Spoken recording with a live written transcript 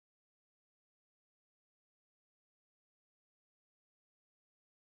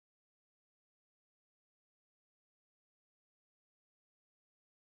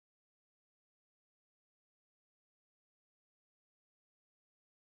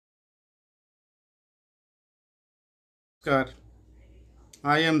Namaskar.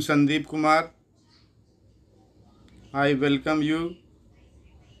 I am Sandeep Kumar. I welcome you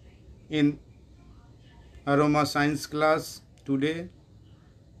in AROMA science class today.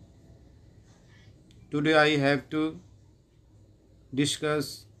 Today I have to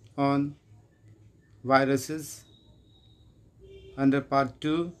discuss on viruses under part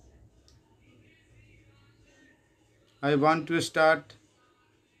 2. I want to start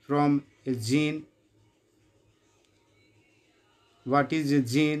from a gene. What is a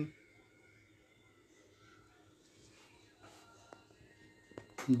gene?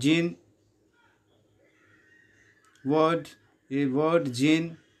 Gene word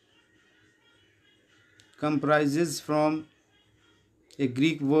gene comprises from a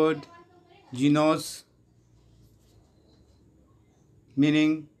Greek word genos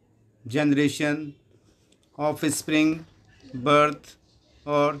meaning generation, offspring, birth,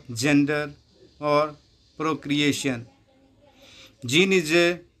 or gender, or procreation. Gene is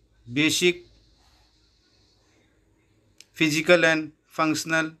a basic physical and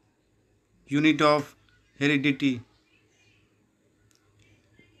functional unit of heredity.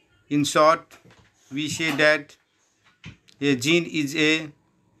 In short, we say that a gene is a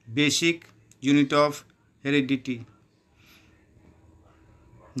basic unit of heredity.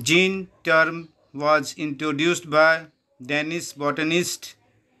 Gene term was introduced by Danish botanist,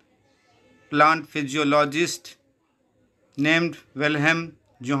 plant physiologist named Wilhelm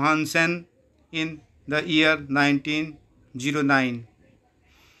Johansen in the year 1909.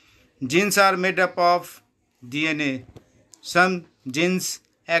 Genes are made up of DNA. Some genes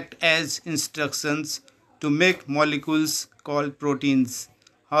act as instructions to make molecules called proteins.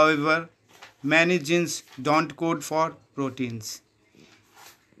 However, many genes don't code for proteins.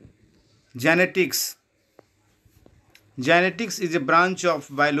 Genetics. Genetics is a branch of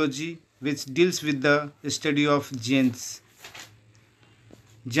biology which deals with the study of genes.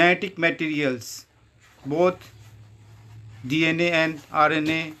 Genetic materials. Both DNA and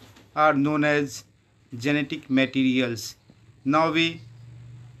RNA are known as genetic materials. Now we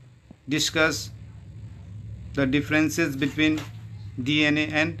discuss the differences between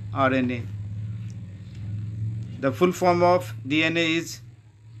DNA and RNA. The full form of DNA is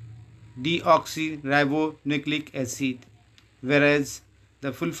deoxyribonucleic acid, whereas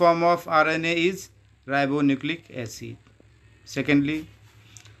the full form of RNA is ribonucleic acid. Secondly,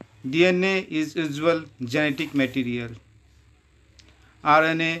 DNA is usual genetic material.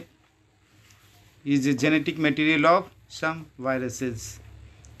 RNA is a genetic material of some viruses.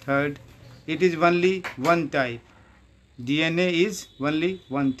 Third, it is only one type. DNA is only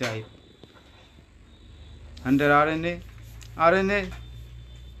one type. Under RNA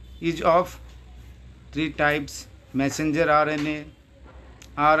is of three types: messenger RNA,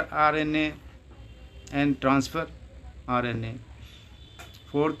 rRNA, and transfer RNA.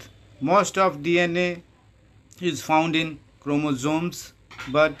 Fourth, most of DNA is found in chromosomes,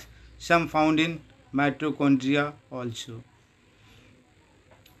 but some found in mitochondria also.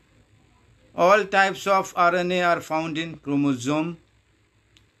 All types of RNA are found in chromosome.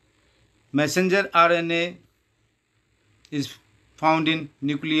 Messenger RNA is found in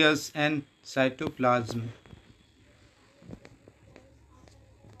nucleus and cytoplasm.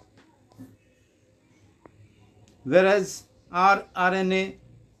 Whereas rRNA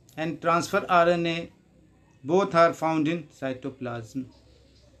and transfer RNA both are found in cytoplasm.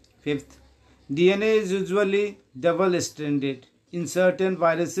 Fifth, DNA is usually double-stranded. In certain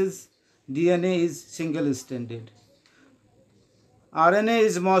viruses, DNA is single-stranded. RNA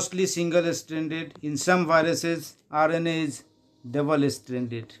is mostly single-stranded. In some viruses, RNA is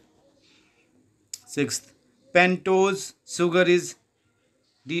double-stranded. Sixth, pentose sugar is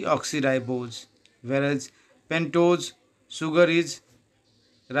deoxyribose, whereas pentose sugar is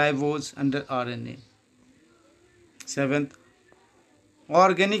ribose under RNA. Seventh,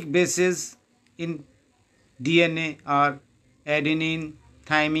 organic bases in DNA are adenine,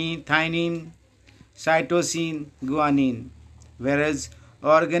 thymine, cytosine, guanine, whereas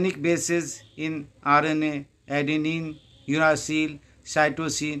organic bases in RNA adenine, uracil,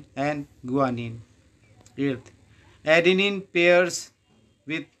 cytosine, and guanine. Eighth, adenine pairs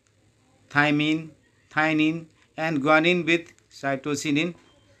with thymine, and guanine with cytosine in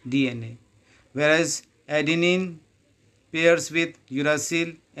DNA, whereas adenine pairs with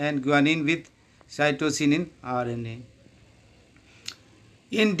uracil and guanine with cytosine in RNA.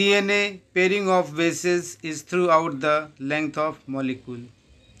 In DNA, pairing of bases is throughout the length of molecule,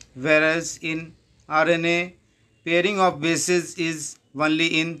 whereas in RNA, pairing of bases is only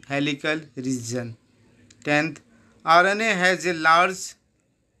in helical region. 10th,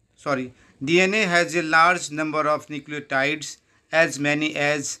 DNA has a large number of nucleotides, as many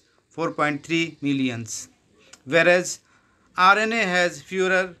as 4.3 millions, whereas RNA has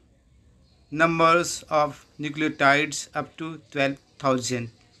fewer numbers of nucleotides up to 12,000.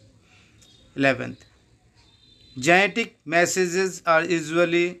 11th. Genetic messages are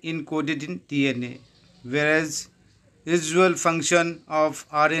usually encoded in DNA, whereas usual function of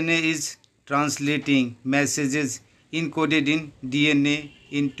RNA is translating messages encoded in DNA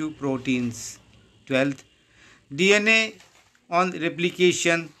into proteins. 12th. DNA on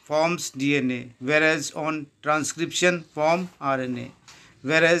replication forms DNA, whereas on transcription form RNA,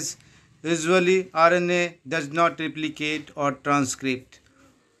 whereas usually RNA does not replicate or transcript.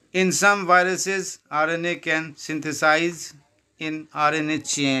 In some viruses, RNA can synthesize in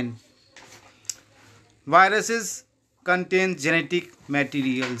RNA chain. Viruses contain genetic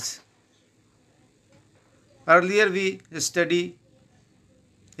materials. Earlier we studied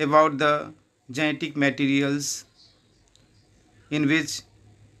about the genetic materials in which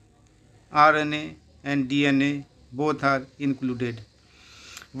RNA and DNA both are included.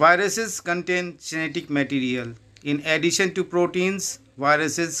 Viruses contain genetic material. In addition to proteins,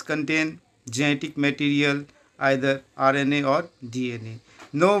 viruses contain genetic material, either RNA or DNA.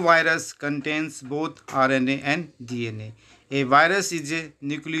 No virus contains both RNA and DNA. A virus is a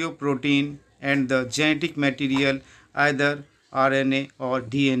nucleoprotein and the genetic material, either RNA or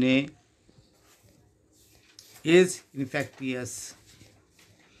DNA, is infectious.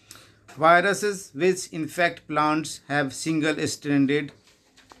 Viruses which infect plants have single-stranded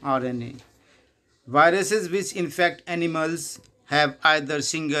RNA. Viruses which infect animals have either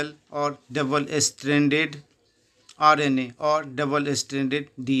single or double-stranded RNA or double-stranded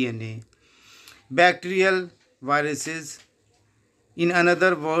DNA. Bacterial viruses, in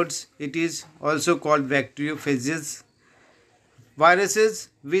other words, it is also called bacteriophages. Viruses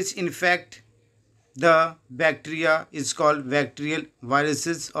which infect the bacteria is called bacterial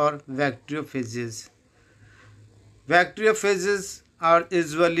viruses or bacteriophages. Bacteriophages are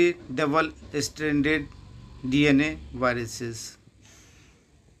usually double-stranded DNA viruses.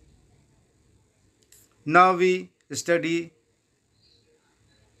 Now we study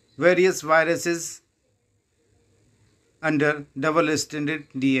various viruses under double-stranded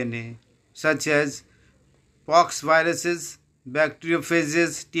DNA, such as pox viruses,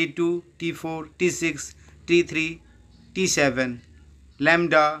 bacteriophages T2, T4, T6, T3, T7,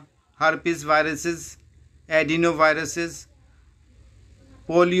 lambda, herpes viruses, adenoviruses,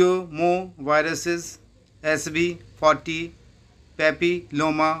 poliomoviruses, SV40,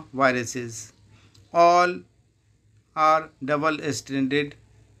 papilloma viruses. All are double-stranded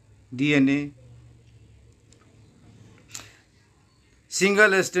DNA.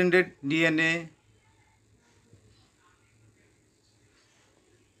 Single-stranded DNA,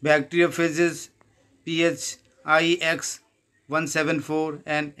 bacteriophages PHIX 174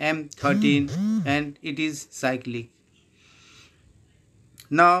 and M13, and it is cyclic.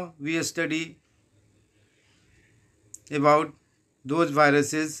 Now we study about those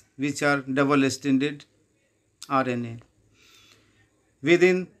viruses which are double-stranded RNA.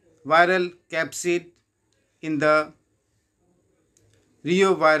 Within viral capsid, in the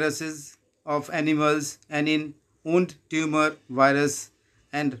reoviruses of animals, and in wound tumor virus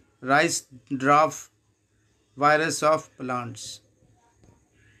and rice drought virus of plants.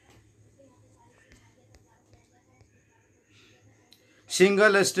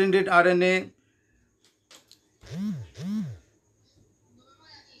 Single-stranded RNA,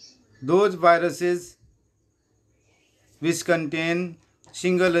 those viruses which contain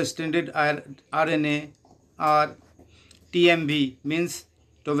single-stranded RNA are TMV, means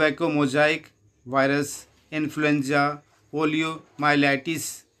tobacco mosaic virus, influenza,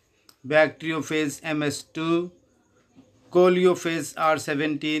 poliomyelitis, bacteriophage MS2, coleophage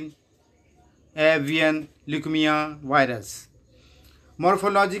R17, avian leukemia virus.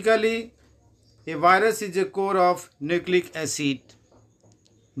 Morphologically, a virus is a core of nucleic acid,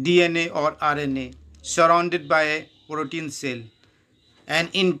 DNA or RNA, surrounded by a protein cell. An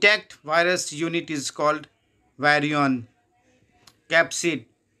intact virus unit is called virion. Capsid.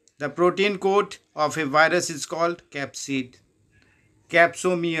 The protein coat of a virus is called capsid.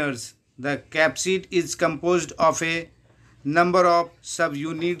 Capsomeres. The capsid is composed of a number of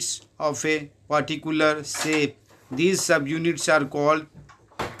subunits of a particular shape. These subunits are called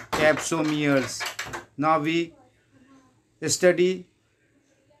capsomeres. Now we study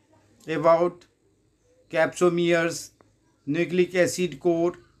about capsomeres, nucleic acid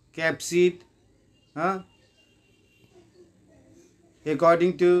core, capsid,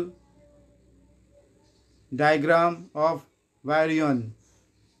 according to diagram of virion.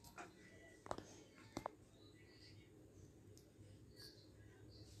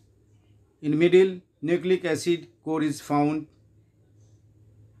 In middle, nucleic acid core is found.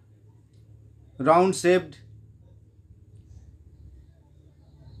 Round shaped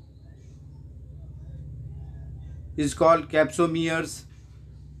is called capsomeres,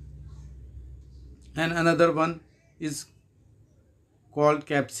 and another one is called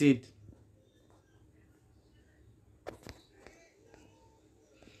capsid.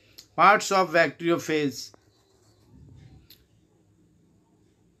 Parts of bacteriophage.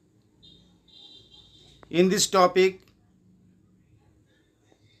 In this topic,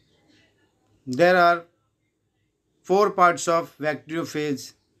 there are four parts of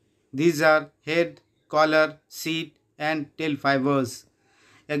bacteriophage. These are head, collar, seat, and tail fibers.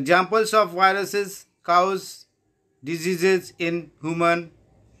 Examples of viruses cause diseases in human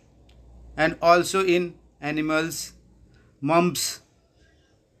and also in animals. Mumps,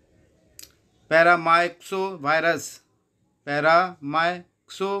 paramyxovirus,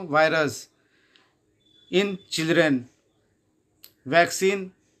 paramyxovirus in children.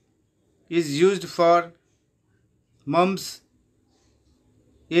 Vaccine is used for mumps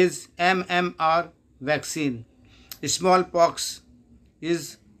is MMR vaccine. Smallpox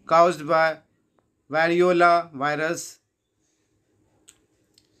is caused by variola virus.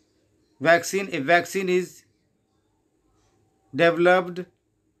 A vaccine is developed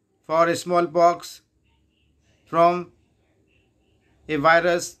for smallpox from a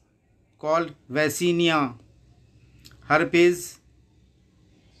virus called Vaccinia. Herpes,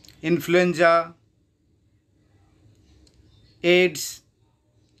 influenza, AIDS,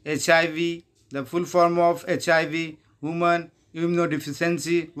 HIV, the full form of HIV, human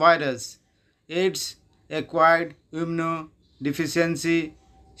immunodeficiency virus. AIDS, acquired immunodeficiency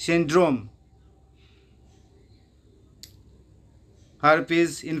syndrome.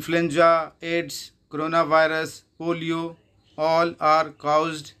 Herpes, influenza, AIDS, coronavirus, polio, all are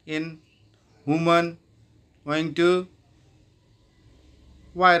caused in human owing to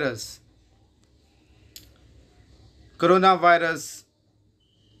virus. Coronavirus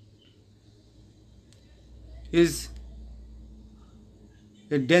is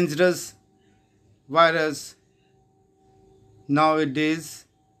a dangerous virus nowadays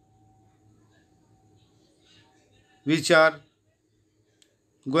which are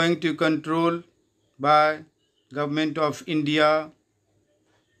going to control by government of India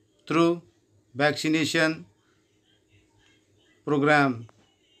through vaccination program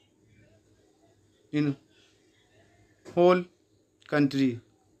in whole country.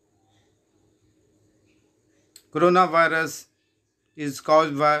 Coronavirus is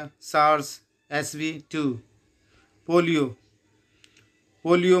caused by SARS-CoV-2. Polio,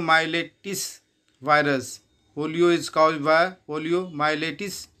 poliomyelitis virus. Polio is caused by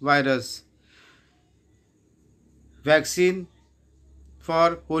poliomyelitis virus. Vaccine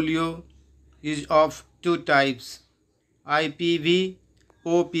for polio is of two types, IPV,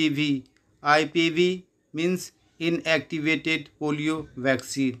 OPV. IPV means inactivated polio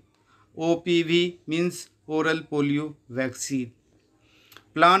vaccine. OPV means oral polio vaccine.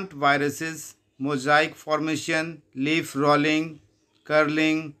 Plant viruses, mosaic formation, leaf rolling,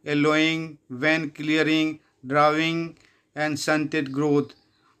 curling, yellowing, vein clearing, drawing, and stunted growth,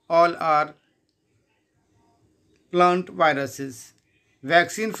 all are plant viruses.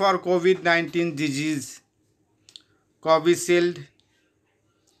 Vaccine for COVID-19 disease, Covishield,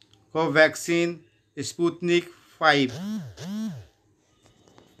 Covaxin, Sputnik 5.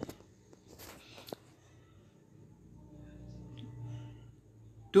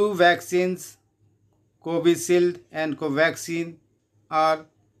 Two vaccines, Covishield and Covaxin, are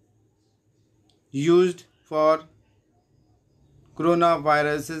used for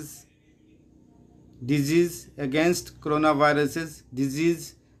coronaviruses disease, against coronaviruses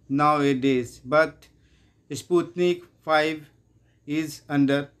disease nowadays, but Sputnik 5 is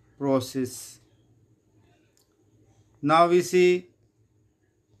under process. Now we see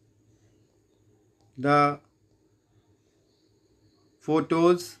the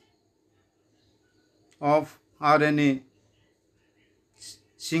photos of RNA,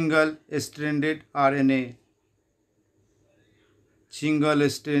 single stranded RNA, single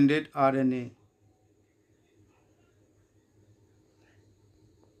stranded RNA.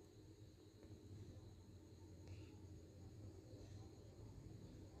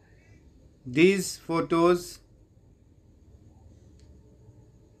 These photos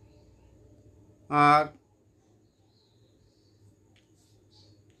are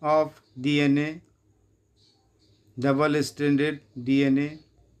of DNA, double stranded DNA.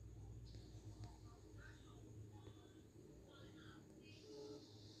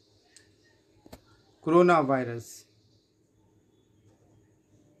 Coronavirus.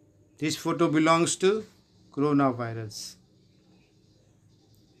 This photo belongs to coronavirus.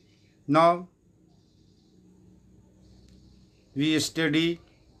 Now we study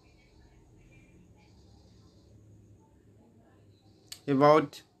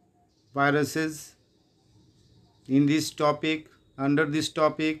about viruses in this topic. Under this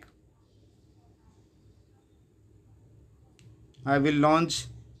topic, I will launch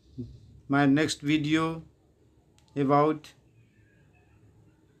my next video about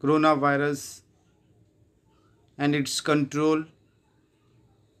coronavirus and its control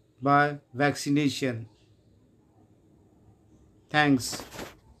by vaccination. Thanks.